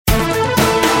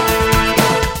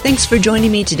Thanks for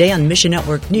joining me today on Mission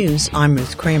Network News. I'm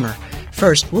Ruth Kramer.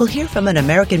 First, we'll hear from an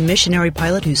American missionary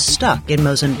pilot who's stuck in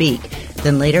Mozambique.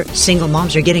 Then later, single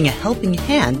moms are getting a helping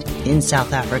hand in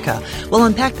South Africa. We'll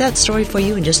unpack that story for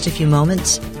you in just a few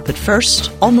moments. But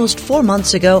first, almost 4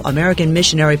 months ago, American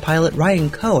missionary pilot Ryan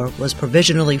Coer was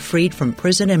provisionally freed from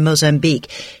prison in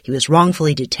Mozambique. He was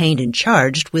wrongfully detained and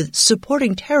charged with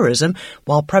supporting terrorism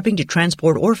while prepping to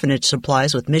transport orphanage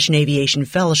supplies with Mission Aviation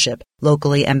Fellowship,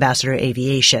 locally Ambassador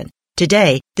Aviation.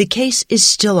 Today, the case is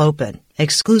still open.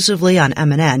 Exclusively on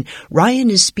MNN,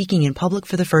 Ryan is speaking in public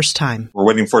for the first time. We're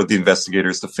waiting for the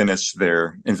investigators to finish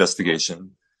their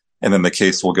investigation, and then the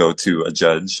case will go to a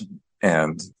judge,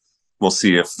 and we'll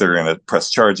see if they're going to press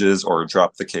charges or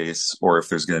drop the case, or if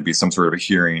there's going to be some sort of a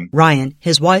hearing. Ryan,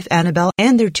 his wife Annabelle,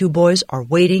 and their 2 boys are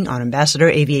waiting on Ambassador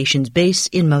Aviation's base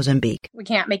in Mozambique. We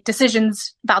can't make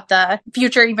decisions about the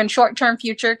future, even short-term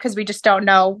future, because we just don't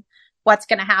know what's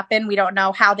going to happen. We don't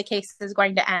know how the case is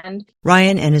going to end.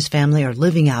 Ryan and his family are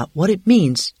living out what it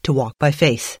means to walk by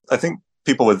faith. I think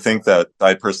people would think that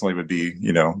I personally would be,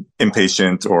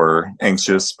 impatient or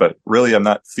anxious, but really I'm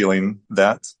not feeling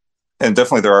that. And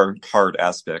definitely there are hard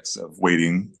aspects of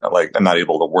waiting, like I'm not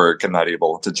able to work, I'm not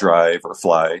able to drive or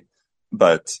fly.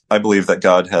 But I believe that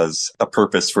God has a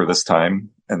purpose for this time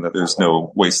and that there's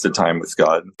no wasted time with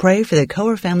God. Pray for the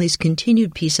Coer family's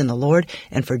continued peace in the Lord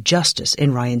and for justice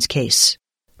in Ryan's case.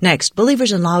 Next,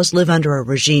 believers in Laos live under a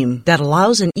regime that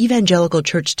allows an evangelical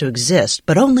church to exist,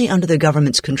 but only under the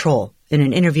government's control. In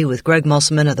an interview with Greg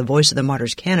Musselman of the Voice of the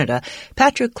Martyrs Canada,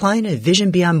 Patrick Klein of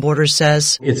Vision Beyond Borders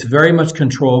says, it's very much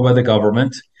controlled by the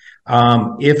government.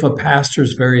 If a pastor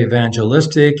is very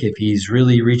evangelistic, if he's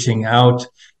really reaching out,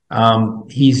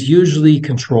 he's usually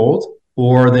controlled,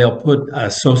 or they'll put an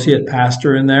associate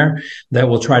pastor in there that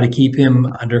will try to keep him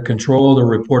under control or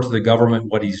report to the government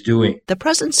what he's doing. The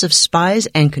presence of spies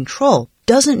and control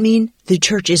doesn't mean the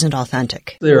church isn't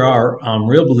authentic. There are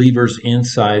real believers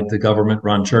inside the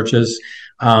government-run churches.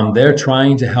 They're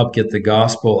trying to help get the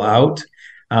gospel out,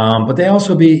 but they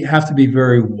also have to be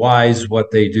very wise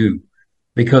what they do.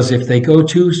 Because if they go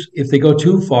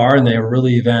too far and they're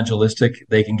really evangelistic,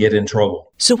 they can get in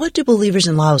trouble. So what do believers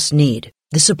in Laos need?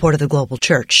 The support of the global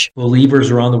church.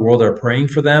 Believers around the world are praying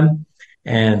for them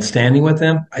and standing with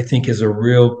them, I think, is a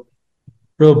real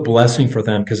blessing for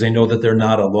them because they know that they're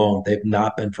not alone. They've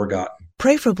not been forgotten.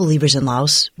 Pray for believers in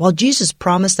Laos. While Jesus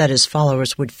promised that his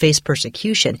followers would face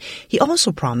persecution, he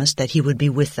also promised that he would be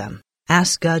with them.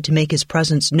 Ask God to make his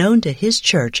presence known to his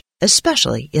church,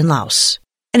 especially in Laos.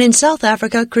 And in South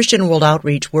Africa, Christian World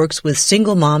Outreach works with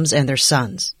single moms and their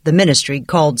sons. The ministry,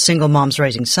 called Single Moms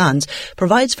Raising Sons,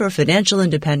 provides for financial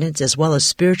independence as well as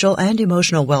spiritual and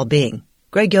emotional well-being.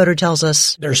 Greg Yoder tells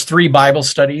us, there's 3 Bible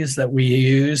studies that we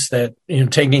use that,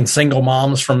 taking single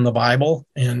moms from the Bible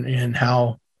and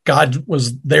how God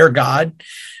was their God.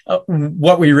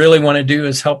 What we really want to do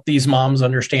is help these moms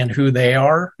understand who they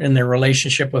are in their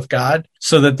relationship with God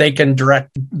so that they can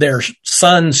direct their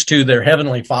sons to their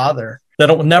heavenly Father.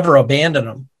 That'll never abandon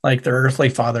them like their earthly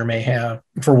father may have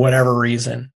for whatever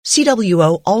reason.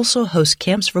 CWO also hosts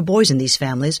camps for boys in these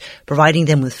families, providing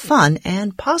them with fun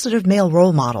and positive male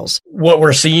role models. What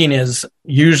we're seeing is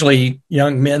usually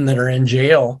young men that are in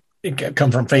jail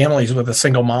come from families with a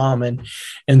single mom.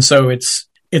 And so it's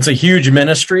a huge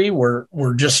ministry.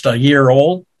 We're just a year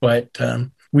old, but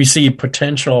we see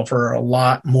potential for a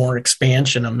lot more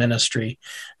expansion of ministry,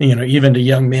 even to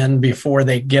young men before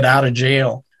they get out of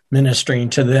jail. Ministering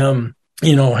to them,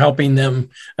 helping them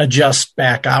adjust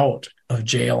back out of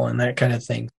jail and that kind of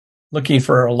thing. Looking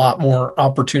for a lot more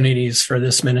opportunities for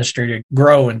this ministry to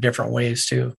grow in different ways,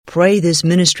 too. Pray this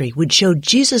ministry would show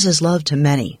Jesus' love to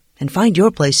many and find your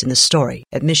place in the story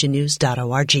at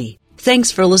missionnews.org.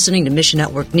 Thanks for listening to Mission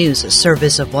Network News, a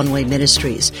service of One Way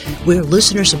Ministries. We're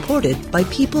listener-supported by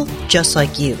people just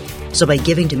like you. So by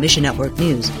giving to Mission Network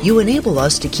News, you enable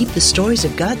us to keep the stories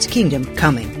of God's kingdom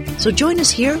coming. So join us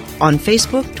here on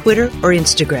Facebook, Twitter, or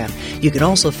Instagram. You can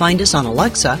also find us on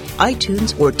Alexa,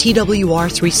 iTunes, or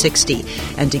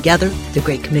TWR360. And together, the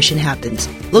Great Commission happens.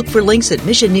 Look for links at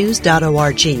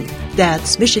missionnews.org.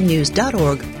 That's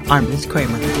missionnews.org. I'm Ruth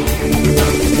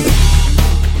Kramer.